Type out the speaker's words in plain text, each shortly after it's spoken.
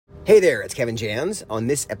Hey there, it's Kevin Jans. On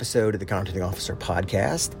this episode of the Contracting Officer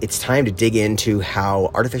Podcast, it's time to dig into how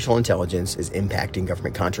artificial intelligence is impacting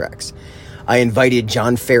government contracts. I invited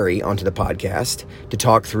John Ferry onto the podcast to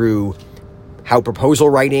talk through how proposal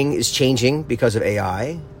writing is changing because of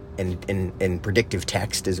AI, and predictive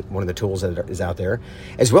text is one of the tools that is out there,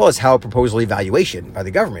 as well as how proposal evaluation by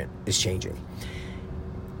the government is changing.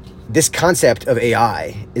 This concept of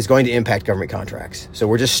AI is going to impact government contracts. So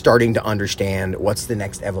we're just starting to understand what's the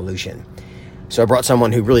next evolution. So I brought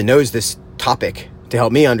someone who really knows this topic to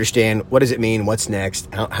help me understand what does it mean, what's next,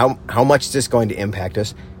 how much is this going to impact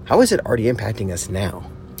us, how is it already impacting us now?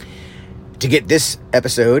 To get this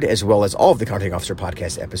episode, as well as all of the Contracting Officer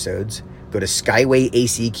Podcast episodes, go to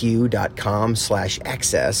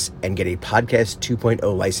skywayacq.com/access and get a Podcast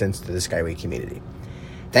 2.0 license to the Skyway community.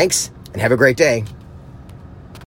 Thanks, and have a great day.